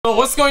Yo,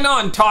 what's going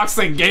on,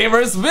 toxic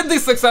gamers? With the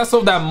success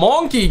of that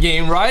monkey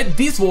game, right,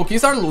 these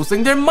Wokies are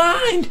losing their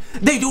mind.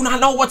 They do not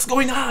know what's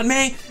going on,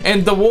 man.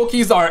 And the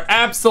Wokies are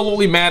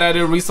absolutely mad at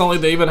it. Recently,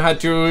 they even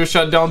had to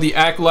shut down the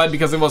Acolyte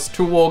because it was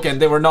too woke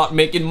and they were not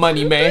making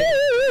money, man.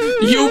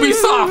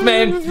 Ubisoft,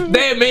 man,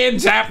 they made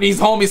Japanese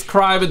homies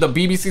cry with the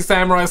BBC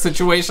Samurai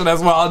situation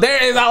as well.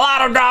 There is a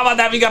lot of drama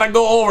that we gotta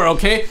go over,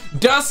 okay?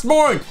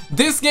 Dustborn,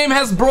 this game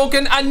has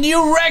broken a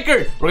new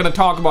record. We're gonna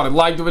talk about it.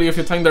 Like the video if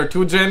you think there are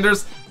 2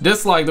 genders.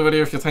 Dislike the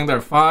video if you think there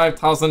are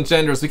 5,000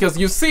 genders. Because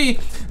you see,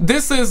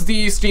 this is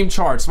the Steam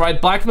charts,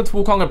 right? Black Myth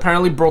Wukong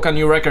apparently broke a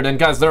new record. And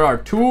guys, there are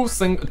two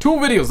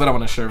videos that I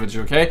want to share with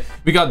you, okay?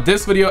 We got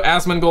this video,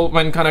 Asmongold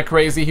went kind of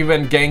crazy. He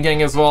went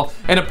gang as well.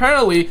 And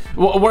apparently,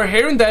 we're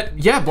hearing that,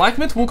 yeah, Black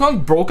Myth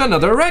Wukong broke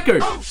another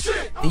record. Oh,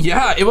 shit.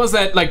 Yeah, it was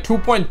at like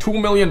 2.2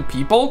 million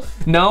people.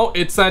 Now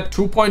it's at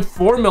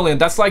 2.4 million.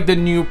 That's like the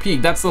new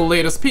peak. That's the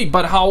latest peak.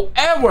 But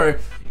however,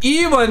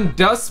 even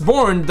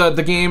Dustborn,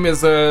 the game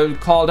is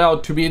called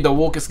out to be the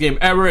wokest game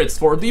ever. It's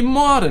for the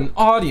modern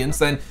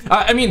audience. And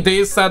I mean,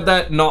 they said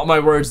that, not my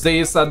words.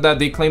 They said that,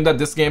 they claim that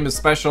this game is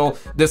special.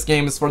 This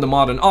game is for the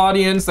modern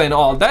audience and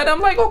all that. I'm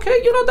like, okay,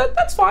 you know,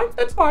 that's fine.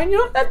 That's fine. You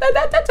know,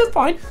 that's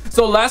fine.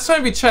 So last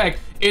time we checked,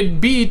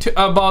 it beat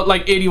about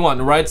like 81,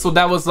 right? So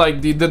that was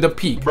like the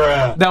peak.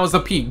 Bruh. That was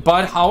the peak.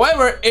 But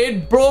however,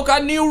 it broke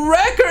a new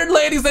record,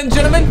 ladies and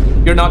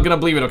gentlemen. You're not gonna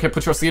believe it, okay?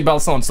 Put your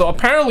seatbelts on. So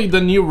apparently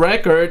the new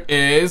record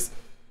is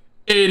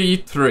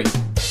 83.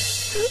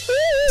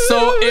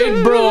 So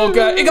it broke,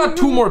 it got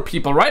 2 more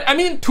people, right? I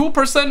mean,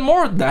 2%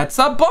 more. That's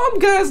a bomb,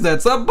 guys.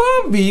 That's a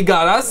bomb. We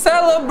gotta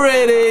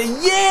celebrate it.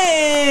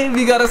 Yeah,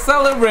 we gotta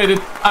celebrate it.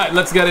 All right,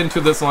 let's get into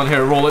this one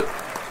here. Roll it.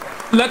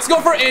 Let's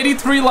go for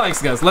 83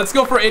 likes, guys. Let's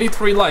go for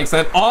 83 likes.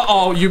 And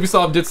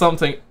Ubisoft did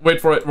something. Wait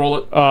for it. Roll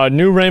it.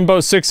 New Rainbow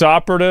Six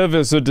operative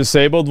is a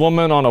disabled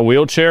woman on a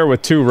wheelchair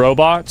with 2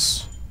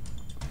 robots.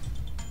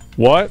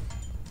 What?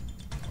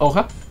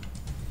 Okay.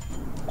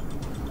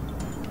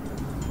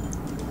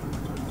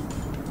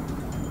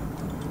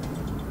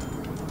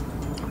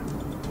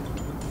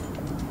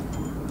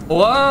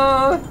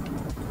 What?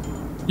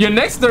 Yeah,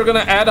 next they're gonna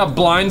add a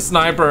blind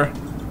sniper.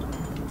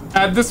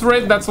 At this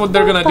rate, that's what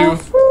they're gonna do.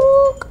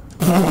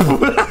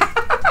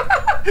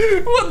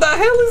 What the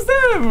hell is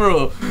that,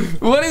 bro?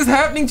 What is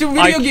happening to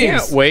video games? I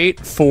can't wait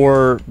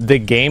for the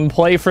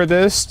gameplay for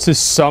this to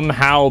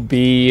somehow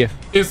be...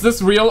 Is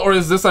this real or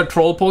is this a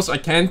troll post? I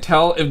can't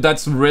tell if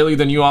that's really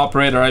the new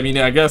operator. I mean,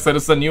 I guess that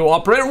is the new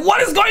operator.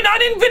 What is going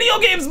on in video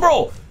games,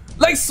 bro?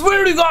 Like,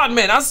 swear to God,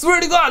 man. I swear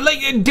to God.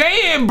 Like,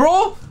 damn,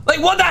 bro.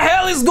 Like, what the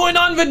hell is going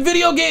on with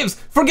video games?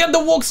 Forget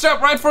the woke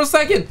strap right for a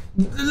second.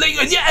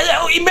 Like,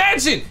 yeah,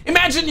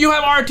 imagine you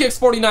have RTX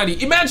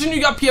 4090. Imagine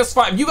you got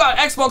PS5. You got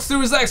Xbox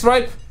Series X,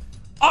 right?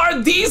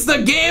 Are these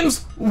the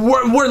games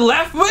we're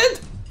left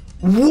with?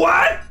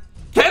 What?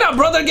 Can a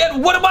brother get...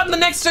 What about the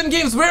next-gen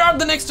games? Where are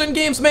the next-gen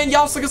games, man?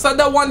 Y'all said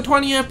that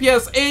 120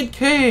 FPS,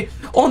 8K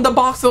on the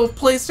box of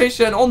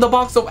PlayStation, on the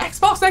box of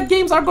Xbox. That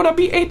games are gonna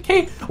be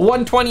 8K,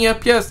 120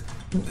 FPS.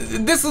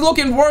 This is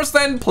looking worse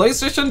than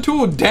PlayStation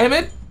 2, damn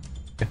it.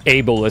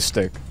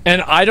 Ableistic.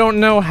 And I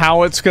don't know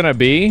how it's gonna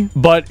be,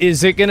 but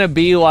is it gonna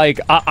be like,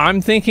 I'm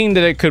thinking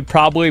that it could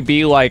probably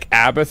be like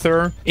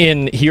Abathur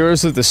in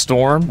Heroes of the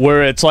Storm,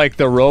 where it's like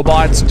the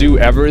robots do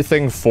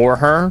everything for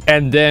her,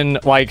 and then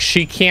like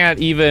she can't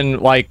even,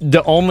 like,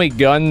 the only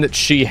gun that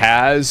she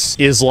has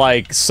is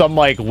like some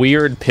like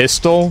weird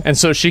pistol, and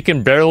so she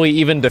can barely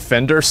even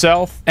defend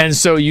herself, and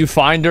so you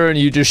find her and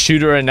you just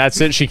shoot her and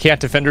that's it. She can't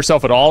defend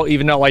herself at all,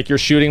 even though like you're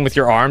shooting with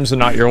your arms and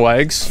not your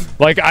legs.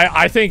 Like,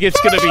 I think it's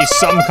gonna be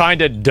some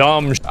kind of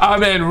dumb I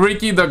mean,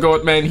 Ricky the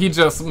Goat, man, he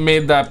just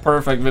made that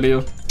perfect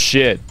video.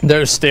 Shit.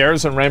 There's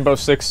stairs in Rainbow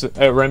Six,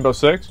 Rainbow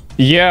Six?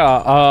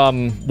 Yeah,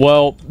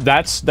 well,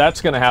 that's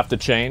gonna have to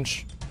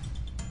change.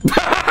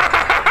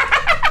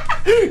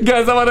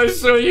 Guys, I want to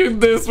show you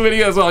this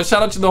video as well.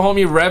 Shout out to the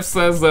homie Ref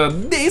says,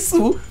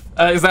 Desu.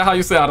 Is that how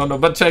you say it? I don't know,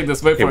 but check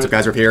this. Wait for it. What's up,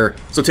 guys? Rip here.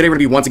 So today we're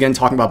going to be once again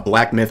talking about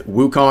Black Myth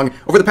Wukong.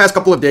 Over the past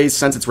couple of days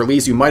since its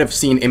release, you might have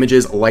seen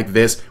images like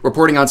this,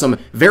 reporting on some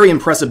very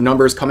impressive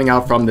numbers coming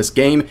out from this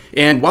game.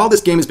 And while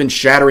this game has been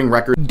shattering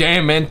records...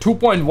 Damn, man,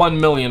 2.1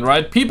 million,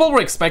 right? People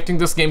were expecting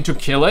this game to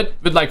kill it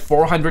with like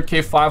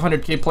 400k,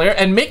 500k player.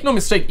 And make no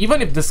mistake,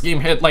 even if this game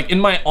hit, like in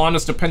my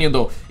honest opinion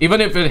though, even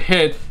if it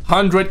hit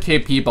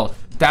 100k people,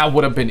 that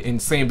would have been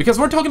insane, because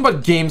we're talking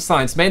about game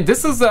science, man.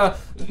 This is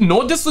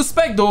no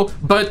disrespect though,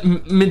 but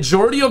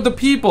majority of the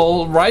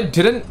people, right,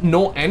 didn't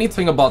know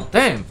anything about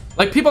them.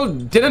 Like, people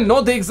didn't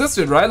know they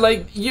existed, right?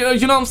 Like, you know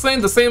what I'm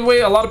saying? The same way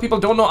a lot of people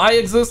don't know I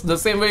exist, the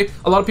same way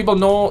a lot of people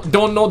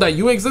don't know that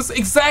you exist.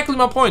 Exactly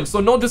my point. So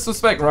no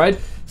disrespect, right?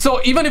 So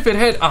even if it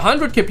hit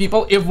 100k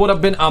people, it would have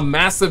been a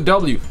massive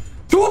W.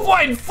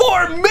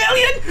 2.4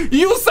 million?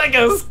 You think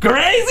it's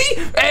crazy?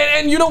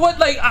 And you know what,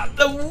 like,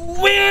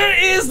 where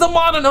is the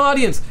modern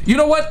audience? You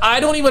know what,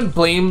 I don't even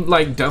blame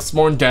like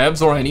Dustborn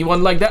devs or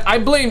anyone like that. I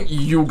blame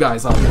you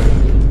guys out there.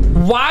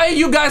 Why are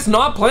you guys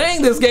not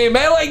playing this game,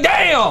 man? Like,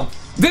 damn,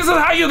 this is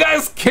how you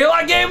guys kill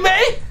a game,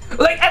 man?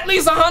 Like at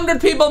least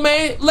 100 people,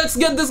 man. Let's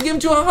get this game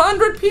to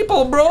 100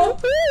 people, bro.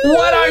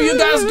 What are you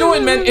guys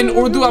doing, man? In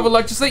Urdu, I would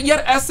like to say,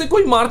 यार ऐसे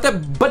कोई मारता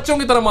है बच्चों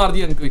की तरह मार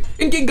दिया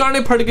इनकी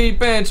गाने फट गई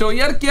पैंचो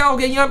यार क्या हो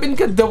गया यहाँ पे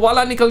इनका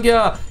दवाला निकल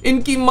गया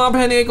इनकी माँ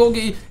बहन एक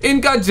होगी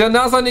इनका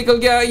जनाजा निकल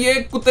गया ये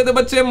कुत्ते के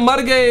बच्चे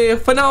मर गए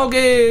फना हो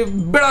गए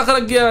बेड़ा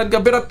खड़क गया इनका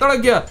बेड़ा तड़क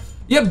गया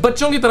ये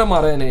बच्चों की तरह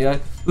मार रहे हैं यार.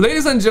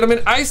 Ladies and gentlemen,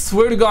 I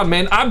swear to God,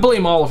 man, I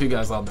blame all of you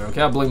guys out there,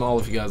 okay? I blame all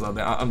of you guys out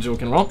there. I'm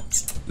joking, wrong?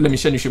 Let me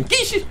send you some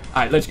kishi.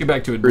 Alright, let's get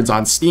back to it. It's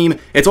on Steam.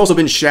 It's also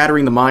been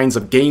shattering the minds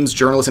of games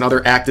journalists and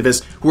other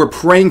activists who are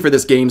praying for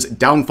this game's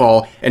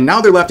downfall, and now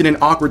they're left in an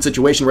awkward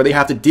situation where they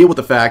have to deal with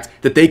the fact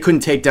that they couldn't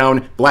take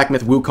down Black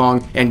Myth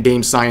Wukong and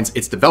Game Science,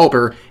 its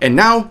developer, and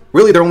now,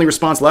 really their only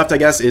response left, I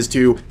guess, is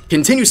to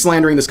continue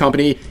slandering this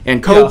company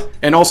and cope,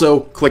 and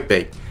also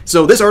clickbait.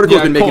 So this article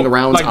has been making the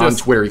rounds on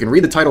Twitter. You can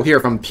read the title here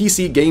from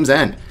PC Games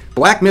N.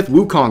 Black Myth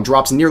Wukong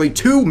drops nearly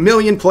 2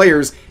 million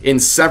players in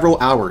several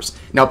hours.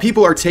 Now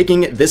people are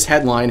taking this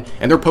headline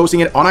and they're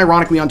posting it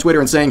unironically on Twitter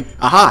and saying,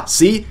 aha,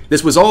 see,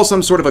 this was all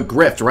some sort of a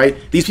grift, right?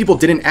 These people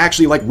didn't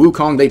actually like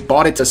Wukong, they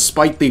bought it to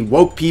spite the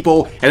woke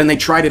people and then they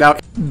tried it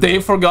out.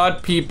 They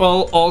forgot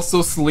people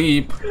also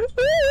sleep.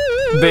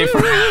 They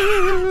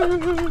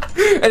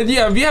and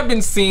yeah, we have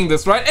been seeing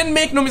this, right? And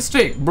make no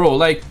mistake, bro,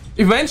 like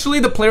eventually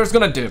the player's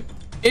gonna dip.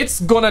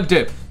 It's gonna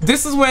dip.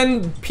 This is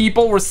when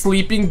people were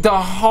sleeping the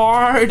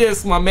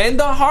hardest, my man,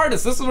 the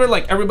hardest. This is where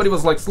like everybody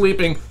was like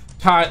sleeping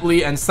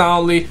tightly and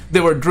soundly. They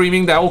were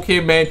dreaming that, okay,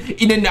 man,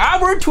 in an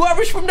hour, 2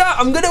 hours from now,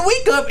 I'm gonna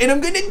wake up and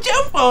I'm gonna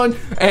jump on.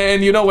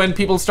 And you know, when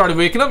people started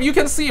waking up, you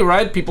can see,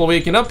 right? People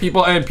waking up,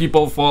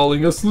 people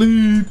falling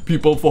asleep,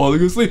 people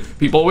falling asleep,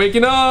 people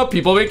waking up,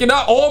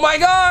 oh my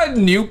God,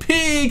 new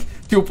peak.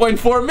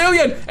 2.4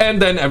 million, and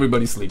then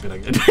everybody's sleeping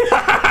again.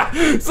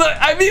 So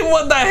I mean,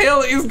 what the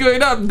hell is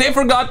going on? They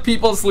forgot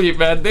people sleep,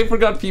 man. They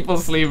forgot people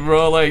sleep,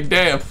 bro. Like,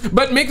 damn.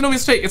 But make no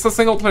mistake, it's a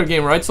single player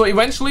game, right? So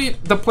eventually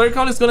the player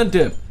count is gonna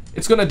dip.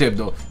 It's gonna dip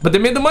though. But they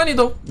made the money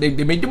though. They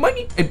made the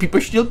money, and people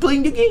are still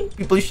playing the game.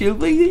 People are still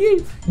playing the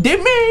game.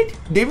 They're mad.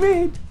 They're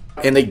mad.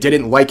 And they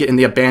didn't like it and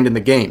they abandoned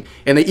the game.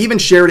 And they even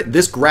shared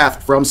this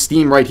graph from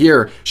Steam right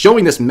here,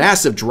 showing this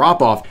massive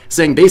drop-off,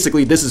 saying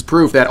basically this is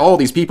proof that all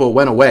these people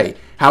went away.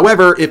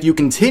 However, if you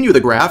continue the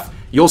graph,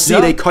 you'll see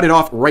they cut it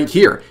off right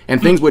here, and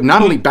things would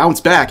not only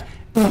bounce back,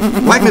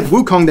 Black Myth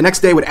Wukong the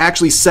next day would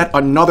actually set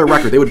another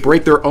record. They would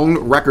break their own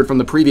record from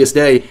the previous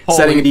day,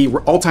 setting the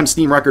all-time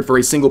Steam record for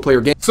a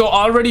single-player game. So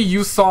already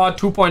you saw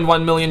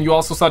 2.1 million, you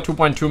also saw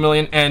 2.2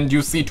 million, and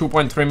you see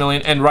 2.3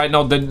 million, and right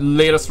now the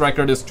latest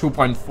record is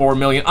 2.4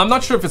 million. I'm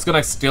not sure if it's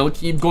gonna still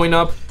keep going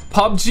up.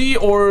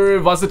 PUBG or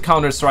was it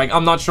Counter-Strike?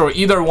 I'm not sure.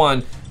 Either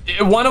one.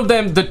 One of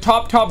them, the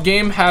top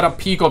game had a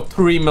peak of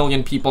 3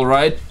 million people,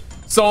 right?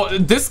 So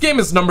this game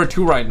is number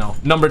 2 right now.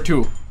 Number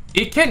 2.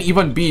 It can't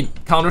even beat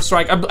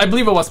Counter-Strike. I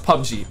believe it was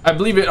PUBG. I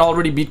believe it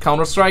already beat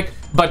Counter-Strike,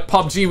 but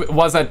PUBG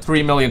was at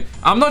 3 million.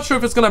 I'm not sure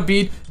if it's gonna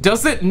beat.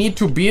 Does it need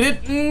to beat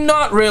it?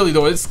 Not really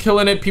though. It's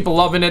killing it, people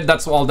loving it,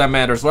 that's all that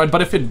matters, right?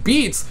 But if it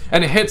beats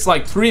and it hits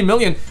like 3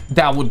 million,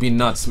 that would be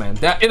nuts, man.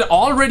 That it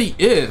already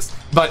is.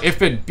 But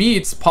if it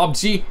beats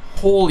PUBG,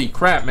 holy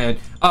crap, man.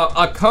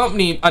 A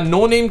company, a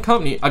no-name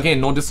company,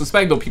 again, no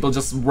disrespect though, people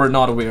just were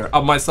not aware,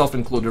 myself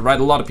included, right?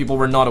 A lot of people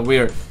were not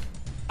aware.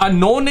 A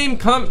no-name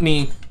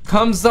company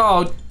comes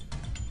out,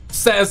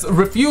 says,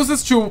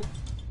 refuses to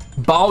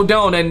bow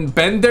down and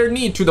bend their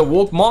knee to the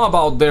woke mob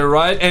out there,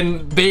 right?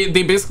 And they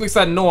basically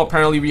said no.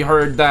 Apparently we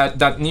heard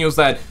that news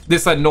that they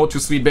said no to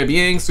Sweet Baby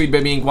Inc. Sweet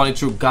Baby Inc. wanted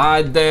to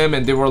guide them,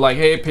 and they were like,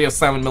 hey, pay us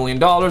 $7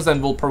 million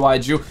and we'll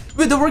provide you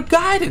with our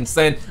guidance.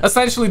 And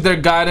essentially their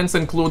guidance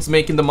includes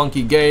making the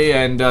monkey gay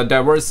and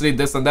diversity,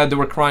 this and that. They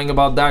were crying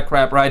about that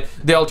crap, right?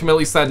 They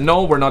ultimately said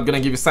no, we're not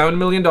gonna give you $7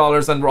 million,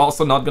 and we're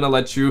also not gonna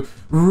let you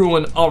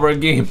ruin our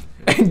game.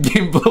 And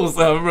game blows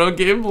up, bro.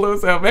 Game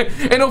blows up, man.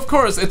 And of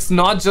course, it's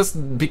not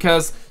just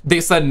because they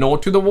said no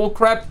to the woke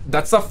crap.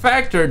 That's a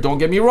factor, don't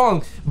get me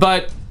wrong.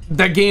 But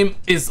the game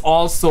is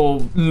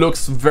also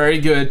looks very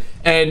good,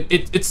 and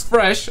it's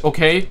fresh,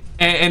 okay?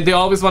 And they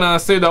always want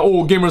to say that,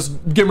 oh,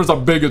 gamers are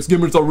bigots,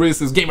 gamers are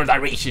racist, gamers are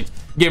racist,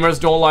 gamers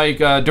don't like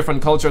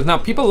different cultures. Now,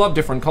 people love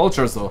different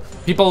cultures though.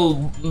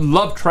 People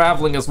love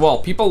traveling as well.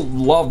 People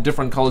love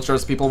different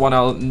cultures. People want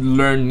to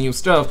learn new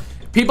stuff.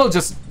 People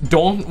just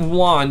don't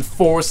want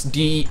forced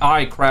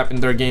DEI crap in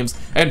their games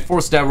and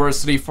forced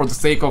diversity for the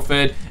sake of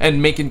it,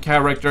 and making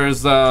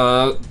characters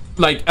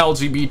like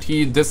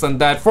LGBT, this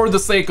and that, for the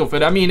sake of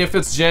it. I mean, if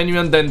it's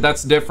genuine, then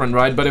that's different,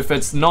 right? But if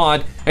it's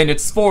not, and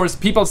it's forced,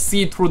 people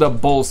see through the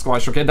bull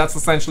squash, okay? That's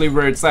essentially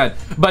where it's at.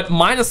 But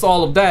minus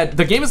all of that,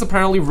 the game is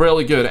apparently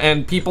really good,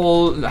 and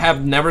people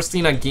have never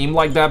seen a game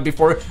like that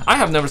before. I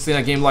have never seen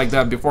a game like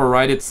that before,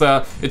 right? It's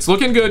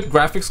looking good,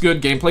 graphics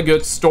good, gameplay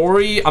good,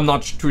 story, I'm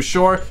not too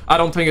sure. I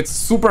don't think it's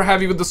super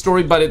heavy with the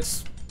story, but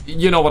it's,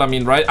 you know what I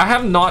mean, right? I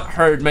have not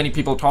heard many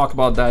people talk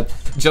about that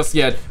just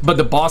yet, but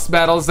the boss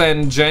battles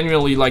and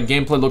genuinely like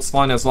gameplay looks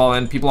fun as well,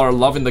 and people are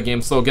loving the game.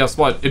 So guess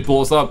what? It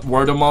blows up,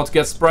 word of mouth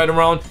gets spread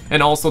around,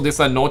 and also they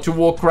said no to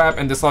woke crap,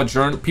 and they saw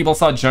people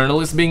saw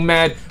journalists being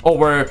mad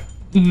over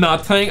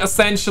nothing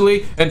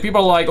essentially, and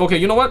people are like, okay,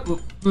 you know what,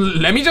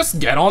 let me just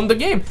get on the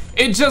game.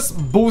 It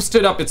just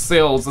boosted up its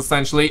sales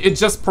essentially. It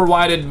just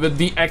provided with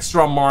the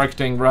extra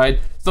marketing, right?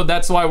 So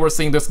that's why we're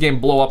seeing this game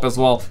blow up as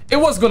well. It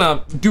was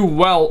gonna do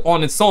well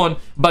on its own,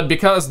 but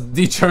because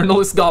the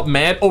journalists got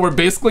mad over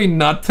basically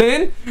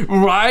nothing,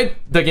 right,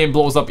 the game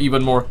blows up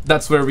even more.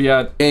 That's where we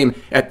at. Game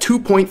at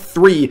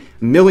 2.3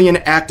 million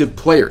active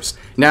players.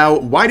 Now,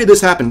 why did this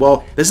happen?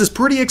 Well, this is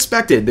pretty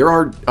expected. There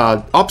are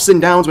ups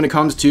and downs when it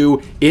comes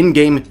to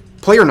in-game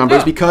player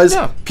numbers because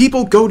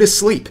people go to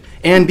sleep.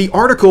 And the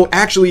article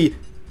actually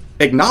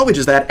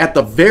acknowledges that at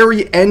the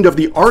very end of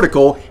the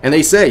article, and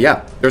they say,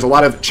 yeah, there's a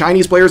lot of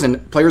Chinese players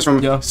and players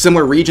from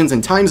similar regions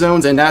and time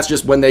zones, and that's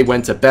just when they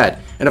went to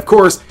bed. And of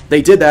course,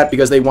 they did that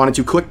because they wanted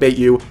to clickbait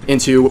you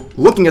into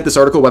looking at this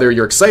article, whether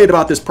you're excited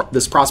about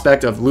this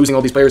prospect of losing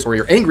all these players or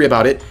you're angry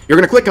about it. You're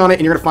going to click on it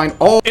and you're going to find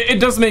all... It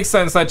does make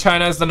sense that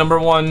China is the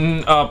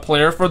 #1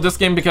 player for this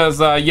game because,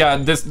 yeah,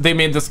 they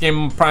made this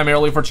game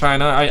primarily for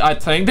China. I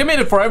think they made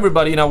it for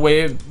everybody in a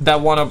way that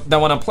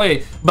wanna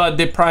play, but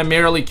they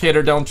primarily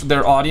cater down to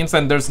their audience,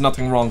 and there's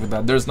nothing wrong with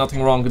that. There's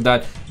nothing wrong with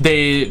that.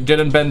 They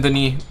didn't bend the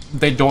knee.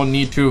 They don't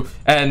need to,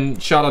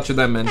 and shout out to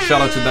them, man. Shout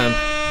out to them.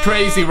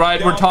 Crazy,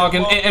 right? We're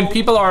talking, and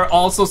people are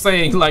also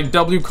saying like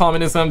W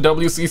communism,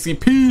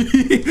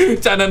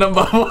 WCCP, China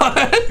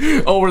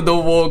 #1 over the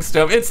woke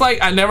stuff. It's like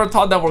I never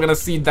thought that we're gonna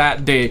see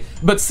that day,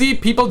 but see,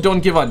 people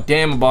don't give a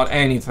damn about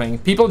anything.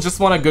 People just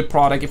want a good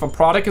product. If a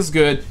product is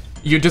good,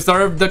 you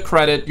deserve the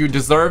credit, you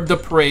deserve the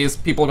praise.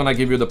 People are gonna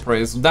give you the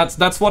praise.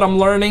 That's what I'm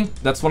learning.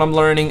 That's what I'm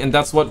learning, and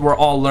that's what we're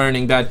all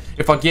learning. That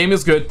if a game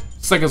is good,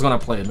 Sega gonna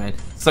play it, man.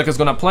 Sega's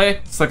gonna play,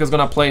 Sega's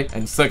gonna play,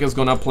 and Sega's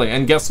gonna play.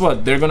 And guess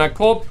what? They're gonna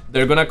cope,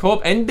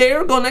 and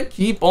they're gonna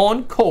keep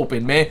on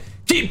coping, man.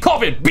 Keep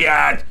coping,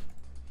 bitch!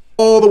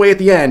 All the way at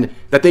the end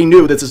that they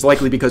knew this is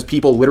likely because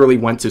people literally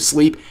went to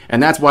sleep,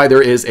 and that's why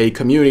there is a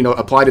community note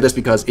applied to this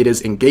because it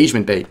is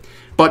engagement bait.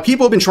 But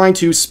people have been trying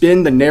to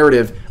spin the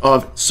narrative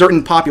of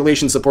certain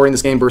populations supporting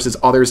this game versus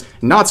others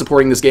not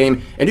supporting this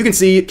game, and you can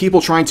see people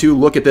trying to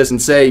look at this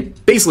and say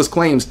baseless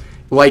claims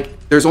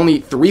like there's only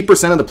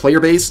 3% of the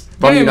player base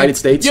from the United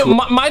States. Yeah,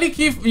 Mighty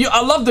Keith,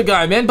 I love the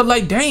guy, man, but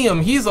like,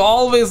 damn, he's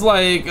always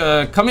like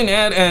coming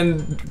at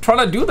and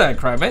trying to do that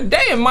crap, man.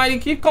 Damn, Mighty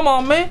Keith, come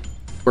on, man.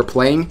 We're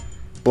playing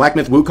Black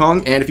Myth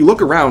Wukong, and if you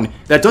look around,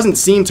 that doesn't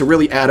seem to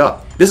really add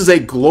up. This is a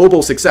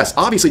global success.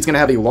 Obviously, it's going to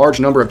have a large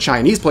number of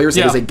Chinese players.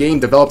 It is a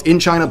game developed in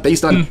China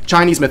based on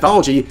Chinese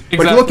mythology. Exactly.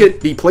 But if you look at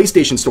the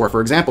PlayStation Store,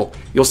 for example,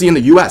 you'll see in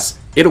the US,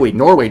 Italy,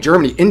 Norway,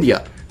 Germany,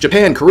 India,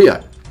 Japan,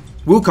 Korea,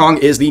 Wukong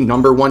is the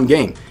 #1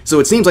 game. So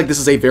it seems like this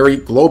is a very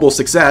global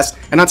success.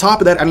 And on top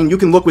of that, I mean, you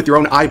can look with your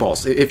own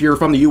eyeballs. If you're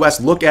from the US,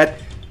 look at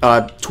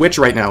Twitch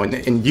right now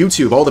and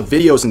YouTube, all the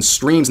videos and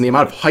streams and the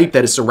amount of hype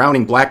that is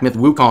surrounding Black Myth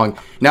Wukong.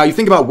 Now you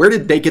think about where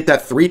did they get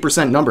that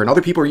 3% number, and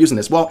other people are using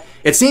this. Well,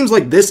 it seems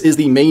like this is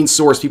the main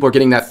source. People are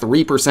getting that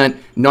 3%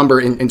 number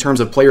in terms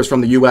of players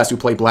from the US who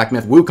play Black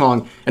Myth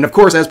Wukong. And of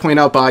course, as pointed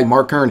out by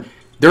Mark Kern,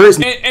 there is...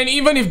 And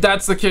even if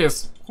that's the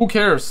case, who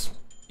cares?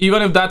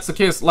 Even if that's the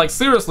case, like,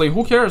 seriously,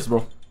 who cares,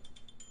 bro?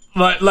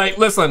 Like,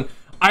 listen,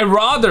 I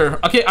rather,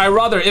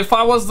 if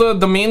I was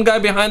the main guy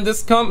behind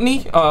this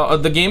company,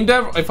 the game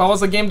dev, if I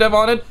was a game dev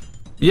on it,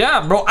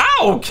 yeah, bro, I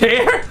don't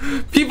care.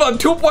 People,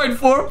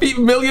 2.4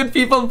 million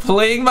people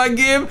playing my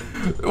game.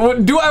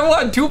 Do I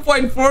want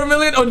 2.4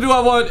 million or do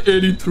I want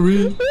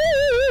 83?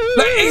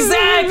 Like,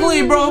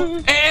 exactly, bro.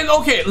 And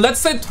okay, let's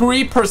say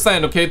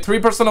 3%, okay?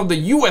 3% of the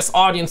US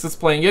audience is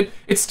playing it.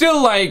 It's still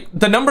like,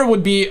 the number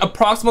would be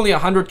approximately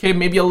 100K,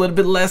 maybe a little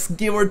bit less,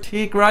 give or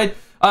take, right?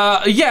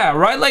 Yeah,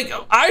 right? Like,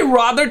 I'd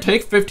rather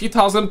take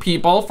 50,000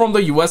 people from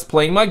the US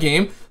playing my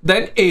game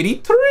than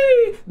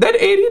 83.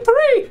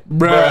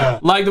 Bruh.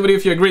 Like the video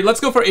if you agree. Let's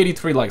go for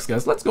 83 likes,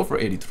 guys. Let's go for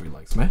 83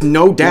 likes, man.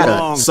 No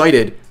data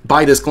cited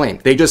by this claim.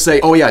 They just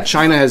say, oh yeah,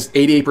 China has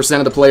 88%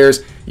 of the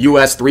players,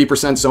 US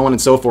 3%, so on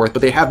and so forth,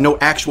 but they have no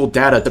actual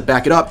data to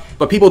back it up.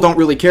 But people don't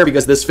really care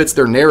because this fits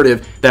their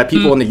narrative that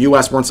people in the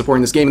US weren't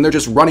supporting this game, and they're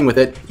just running with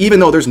it, even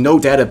though there's no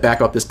data to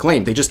back up this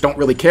claim. They just don't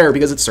really care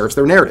because it serves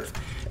their narrative.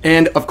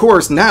 And of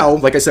course, now,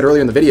 like I said earlier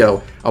in the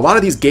video, a lot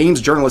of these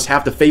games journalists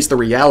have to face the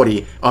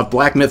reality of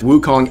Black Myth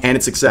Wukong and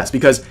its success.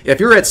 Because if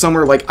you're at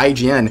somewhere like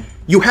IGN,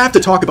 you have to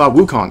talk about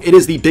Wukong. It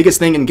is the biggest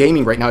thing in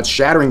gaming right now. It's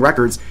shattering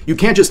records. You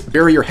can't just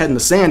bury your head in the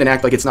sand and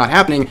act like it's not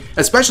happening,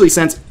 especially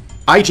since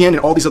IGN and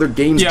all these other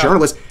games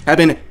journalists have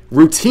been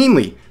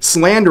routinely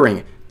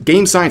slandering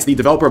Game Science, the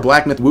developer of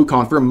Black Myth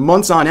Wukong, for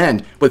months on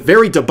end with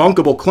very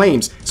debunkable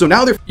claims. So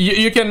now they're...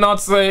 You cannot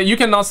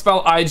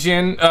spell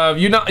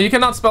IGN, you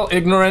cannot spell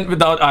ignorant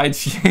without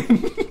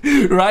IGN.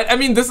 right? I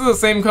mean, this is the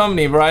same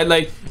company, right?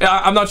 Like,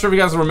 I'm not sure if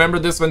you guys remember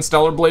this when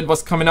Stellar Blade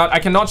was coming out. I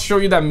cannot show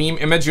you that meme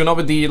image, you know,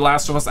 with the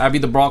Last of Us Abby,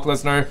 the Brock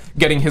Lesnar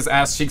getting his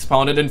ass cheeks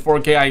pounded in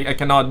 4K. I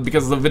cannot,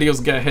 because the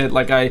videos get hit.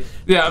 Like,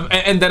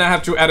 and then I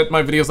have to edit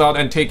my videos out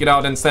and take it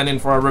out and send in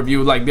for a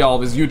review, like they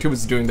always. YouTube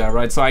is doing that,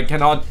 right? So I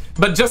cannot,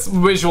 but just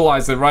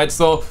visualize it, right?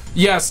 So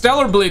yeah,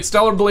 Stellar Blade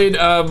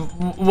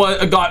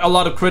got a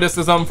lot of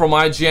criticism from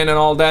IGN and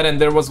all that, and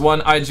there was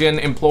one IGN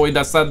employee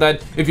that said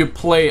that if you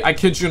play, I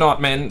kid you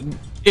not, man,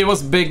 it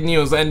was big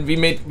news, and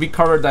we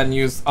covered that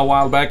news a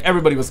while back.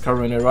 Everybody was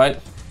covering it, right?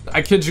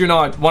 I kid you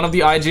not, one of the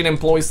IGN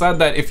employees said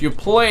that if you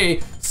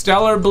play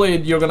Stellar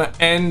Blade, you're gonna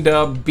end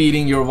up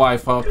beating your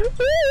wife up.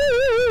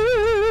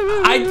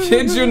 I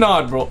kid you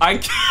not, bro. I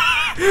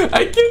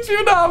kid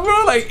you not,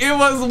 bro. Like, it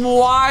was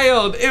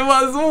wild. It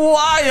was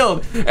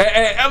wild.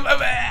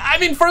 I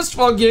mean, first of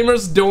all,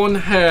 gamers don't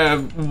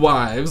have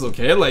wives,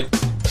 okay? Like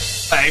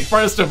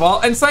first of all,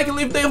 and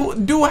secondly, if they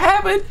do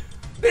have it,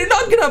 they're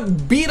not gonna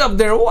beat up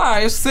their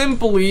wives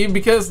simply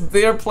because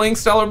they're playing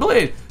Stellar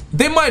Blade.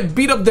 They might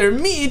beat up their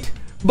meat,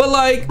 but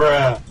like,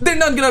 they're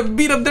not gonna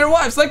beat up their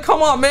wives. Like,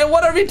 come on, man,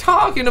 what are we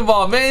talking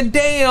about, man?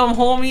 Damn,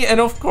 homie. And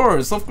of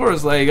course,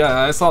 like,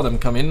 I saw them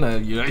come in.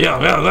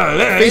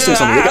 Basically,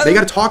 something they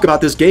got to talk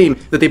about this game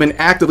that they've been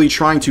actively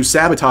trying to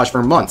sabotage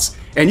for months.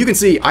 And you can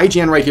see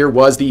IGN right here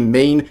was the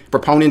main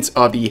proponent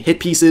of the hit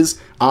pieces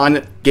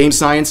on Game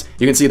Science.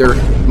 You can see their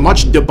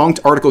much debunked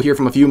article here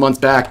from a few months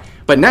back.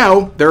 But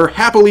now, they're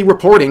happily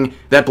reporting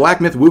that Black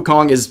Myth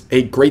Wukong is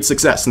a great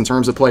success in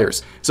terms of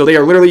players. So they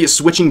are literally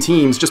switching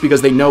teams just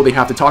because they know they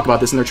have to talk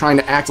about this, and they're trying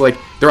to act like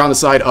they're on the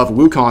side of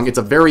Wukong. It's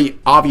a very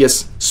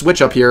obvious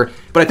switch up here.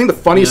 But I think the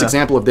funniest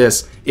example of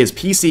this is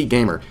PC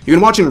Gamer. You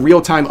can watch in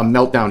real time a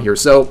meltdown here.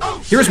 So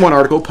here's one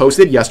article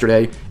posted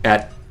yesterday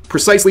at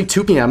precisely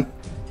 2 p.m.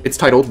 It's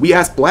titled, "We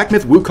asked Black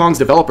Myth Wukong's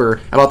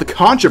developer about the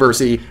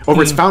controversy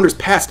over its founder's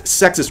past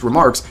sexist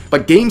remarks,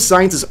 but Game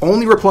Science's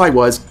only reply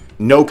was,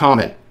 no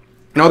comment."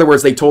 In other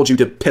words, they told you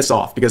to piss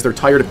off because they're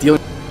tired of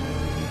dealing.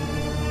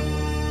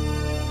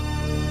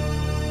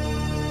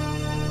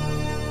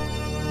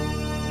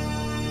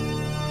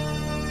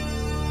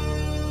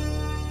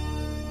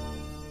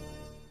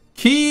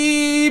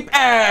 Keep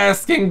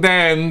asking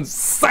them,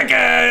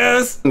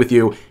 suckers! With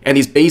you, and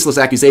these baseless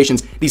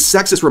accusations, these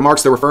sexist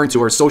remarks they're referring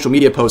to are social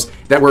media posts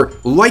that were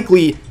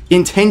likely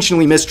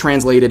intentionally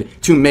mistranslated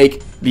to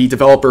make the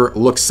developer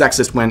look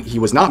sexist when he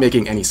was not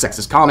making any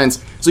sexist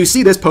comments. So you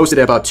see this posted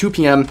at about 2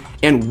 p.m.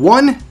 and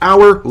 1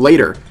 hour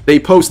later, they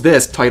post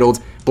this titled,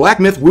 "Black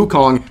Myth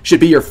Wukong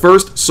should be your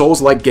first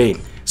Souls-like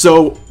game."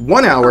 So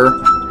 1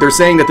 hour, they're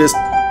saying that this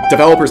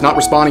developer is not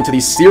responding to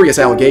these serious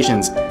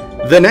allegations.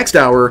 The next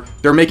hour,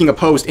 they're making a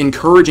post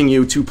encouraging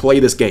you to play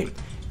this game.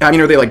 I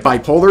mean, are they like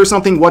bipolar or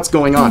something? What's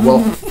going on? Well,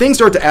 things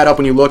start to add up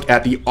when you look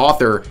at the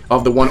author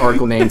of the one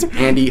article named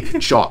Andy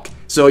Chalk.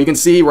 So you can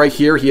see right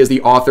here, he is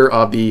the author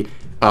of the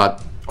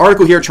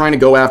article here trying to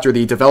go after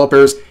the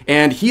developers,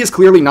 and he is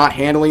clearly not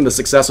handling the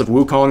success of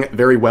Wukong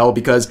very well,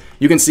 because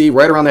you can see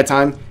right around that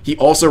time, he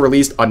also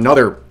released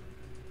another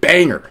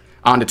banger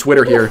onto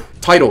Twitter here,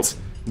 titled,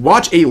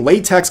 "Watch a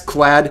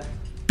latex-clad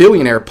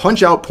billionaire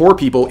punch out poor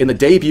people in the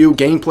debut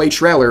gameplay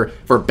trailer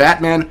for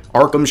Batman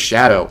Arkham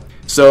Shadow."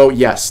 So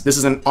yes, this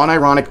is an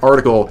unironic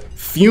article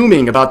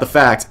fuming about the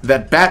fact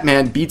that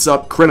Batman beats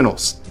up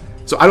criminals.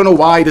 So I don't know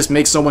why this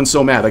makes someone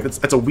so mad. Like,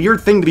 that's a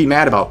weird thing to be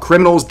mad about.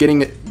 Criminals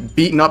getting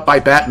beaten up by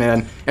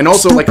Batman. And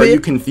also, like, are you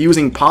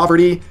confusing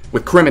poverty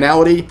with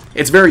criminality?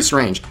 It's very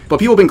strange. But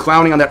people have been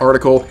clowning on that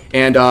article,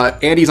 and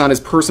Andy's on his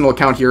personal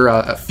account here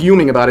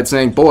fuming about it,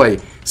 saying, "Boy,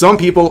 some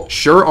people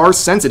sure are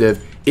sensitive.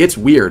 It's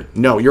weird."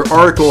 No, your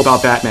article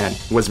about Batman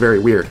was very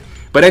weird.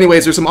 But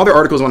anyways, there's some other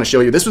articles I want to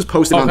show you. This was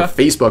posted on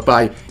Facebook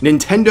by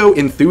Nintendo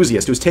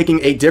Enthusiast, who's taking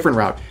a different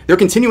route. They're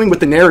continuing with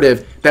the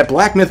narrative that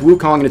Black Myth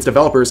Wukong and its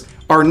developers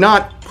are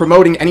not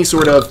promoting any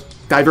sort of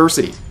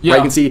diversity. Yeah. Right?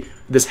 You can see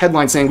this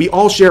headline saying, "We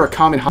all share a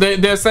common..." They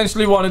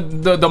essentially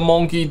wanted the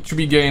monkey to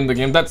be gay in the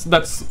game.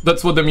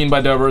 That's what they mean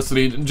by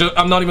diversity.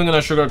 I'm not even gonna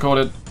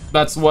sugarcoat it.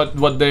 That's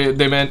what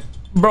they meant.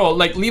 Bro,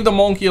 like, leave the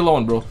monkey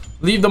alone, bro.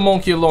 Leave the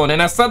monkey alone.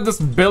 And I said this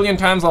billion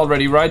times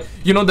already, right?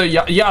 You know, the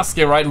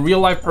Yasuke, right? Real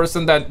life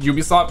person that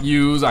Ubisoft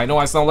use. I know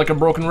I sound like a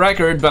broken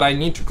record, but I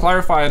need to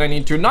clarify it. I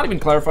need to not even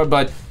clarify,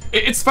 but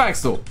it's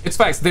facts though. It's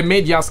facts. They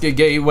made Yasuke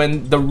gay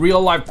when the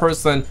real life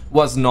person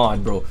was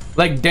not, bro.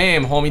 Like,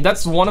 damn, homie.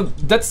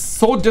 That's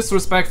so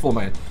disrespectful,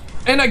 man.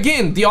 And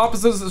again, the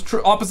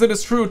opposite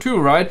is true too,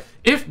 right?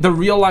 If the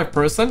real life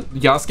person,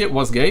 Yasuke,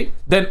 was gay,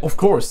 then of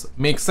course,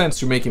 makes sense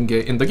to make him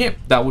gay in the game.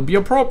 That would be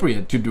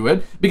appropriate to do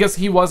it because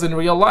he was in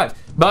real life.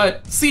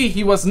 But see,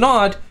 he was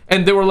not,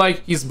 and they were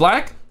like, he's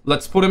black,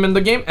 let's put him in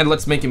the game and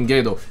let's make him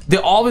gay though. They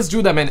always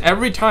do that, man.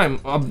 Every time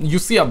you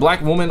see a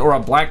black woman or a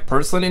black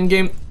person in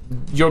game,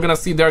 you're gonna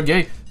see they're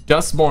gay.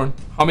 Dustborn,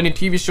 how many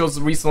TV shows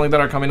recently that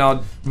are coming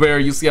out where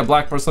you see a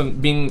black person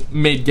being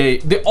made gay?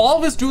 They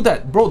always do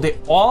that, bro. They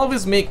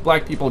always make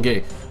black people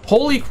gay.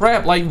 Holy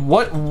crap, like,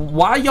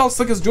 why y'all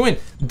suckers doing?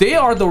 They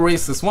are the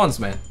racist ones,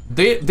 man.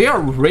 They are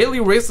really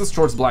racist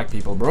towards black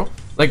people, bro.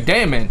 Like,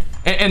 damn, man.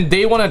 and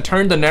they want to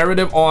turn the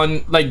narrative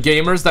on like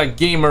gamers that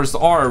gamers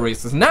are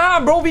racist.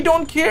 Nah, bro, we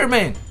don't care,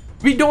 man.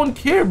 We don't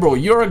care, bro.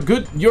 You're a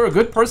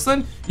good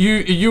person.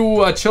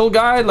 You a chill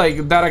guy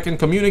like that I can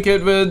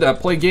communicate with,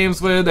 play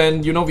games with,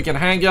 and you know we can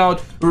hang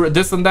out,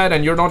 this and that,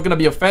 and you're not gonna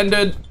be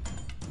offended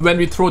when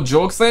we throw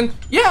jokes in.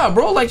 Yeah,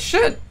 bro, like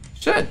shit.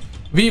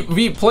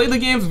 We play the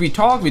games, we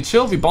talk, we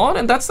chill, we bond,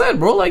 and that's it,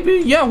 bro. Like,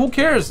 yeah, who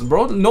cares,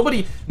 bro? No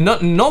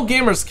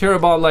gamers care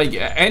about like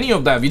any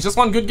of that. We just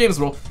want good games,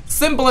 bro.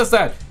 Simple as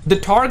that. The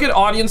target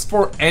audience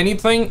for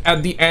anything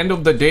at the end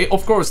of the day,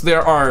 of course,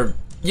 there are.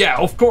 Yeah,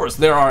 of course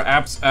there are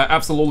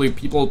absolutely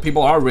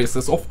people are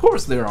racist. Of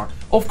course there are.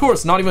 Of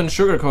course, not even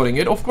sugarcoating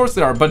it. Of course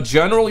there are. But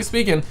generally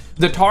speaking,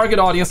 the target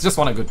audience just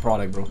want a good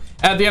product, bro.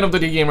 At the end of the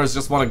day, gamers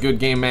just want a good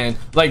game, man.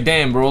 Like,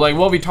 damn, bro. Like,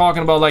 what we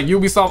talking about? Like,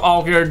 Ubisoft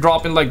out here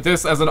dropping like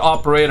this as an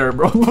operator,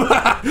 bro.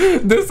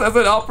 This as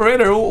an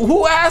operator.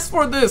 Who asked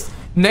for this?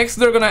 Next,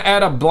 they're gonna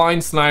add a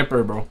blind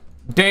sniper, bro.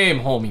 Damn,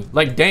 homie.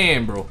 Like,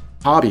 damn, bro.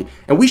 Hobby,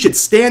 and we should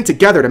stand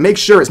together to make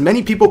sure as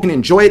many people can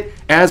enjoy it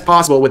as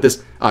possible. With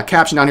this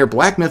caption down here,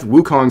 Black Myth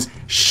Wukong's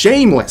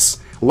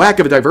shameless lack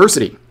of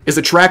diversity is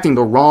attracting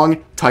the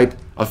wrong type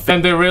of fans.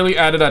 And they really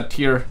added a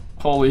tier.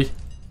 Holy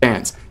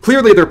fans.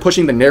 Clearly they're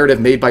pushing the narrative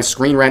made by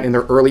Screen Rant in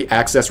their early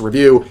access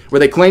review,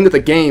 where they claim that the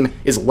game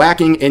is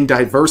lacking in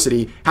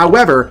diversity.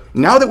 However,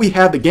 now that we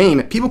have the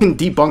game, people can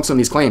debunk some of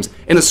these claims.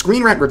 In the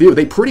Screen Rant review,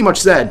 they pretty much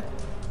said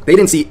they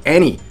didn't see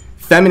any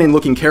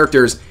feminine-looking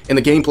characters in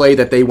the gameplay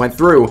that they went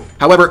through.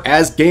 However,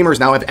 as gamers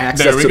now have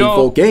access to the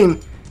full game,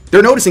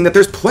 they're noticing that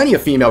there's plenty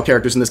of female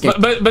characters in this game.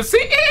 But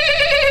see,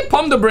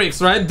 pump the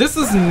brakes, right? This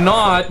is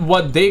not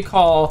what they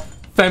call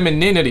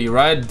femininity,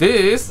 right?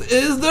 This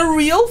is the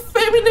real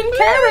feminine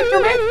character,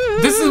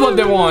 man. This is what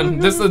they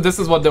want. This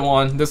is what they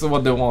want. This is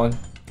what they want.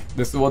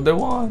 This is what they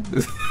want.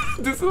 This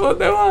is what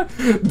they want.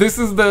 This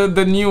is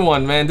the new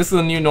one, man. This is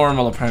the new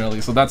normal,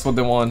 apparently. So that's what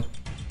they want.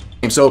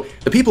 So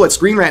the people at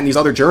Screen Rant and these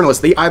other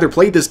journalists, they either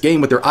played this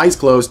game with their eyes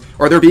closed,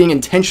 or they're being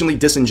intentionally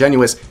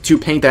disingenuous to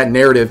paint that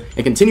narrative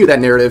and continue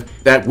that narrative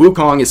that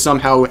Wukong is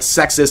somehow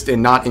sexist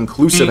and not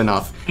inclusive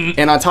enough.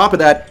 And on top of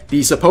that,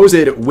 the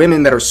supposed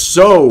women that are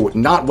so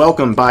not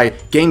welcomed by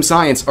game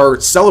science are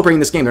celebrating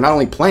this game. They're not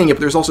only playing it, but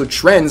there's also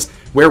trends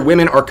where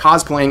women are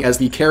cosplaying as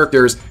the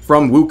characters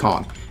from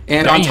Wukong.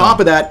 And on top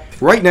of that,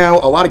 right now,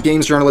 a lot of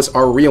games journalists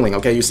are reeling,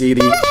 okay? You see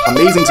the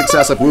amazing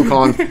success of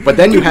Wukong, but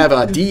then you have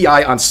a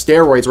DEI on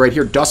steroids right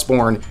here,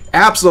 Dustborn,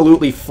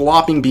 absolutely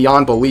flopping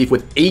beyond belief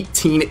with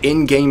 18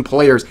 in-game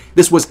players.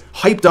 This was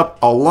hyped up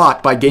a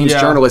lot by games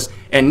journalists,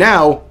 and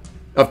now,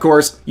 of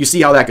course, you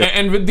see how that goes.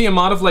 And with the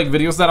amount of like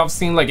videos that I've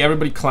seen, like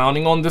everybody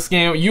clowning on this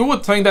game, you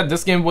would think that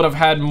this game would have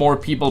had more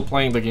people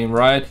playing the game,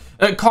 right?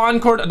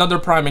 Concord, another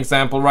prime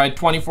example, right?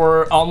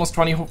 Almost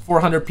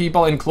 2,400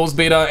 people in closed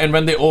beta, and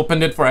when they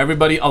opened it for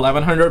everybody,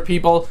 1,100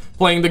 people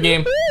playing the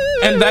game.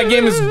 And that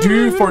game is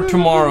due for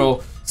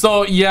tomorrow.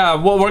 So yeah,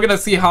 well, we're gonna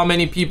see how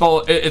many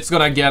people it's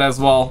gonna get as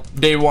well,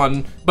 day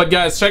one. But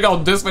guys, check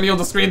out this video on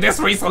the screen. This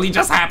recently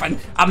just happened.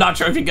 I'm not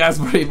sure if you guys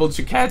were able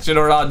to catch it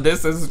or not.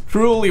 This is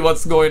truly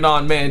what's going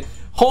on, man.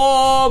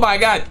 Oh my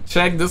god,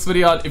 check this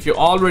video out. If you've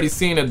already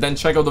seen it, then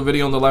check out the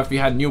video on the left. We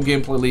had new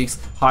gameplay leaks,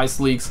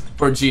 heist leaks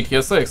for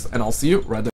GTA 6, and I'll see you right there.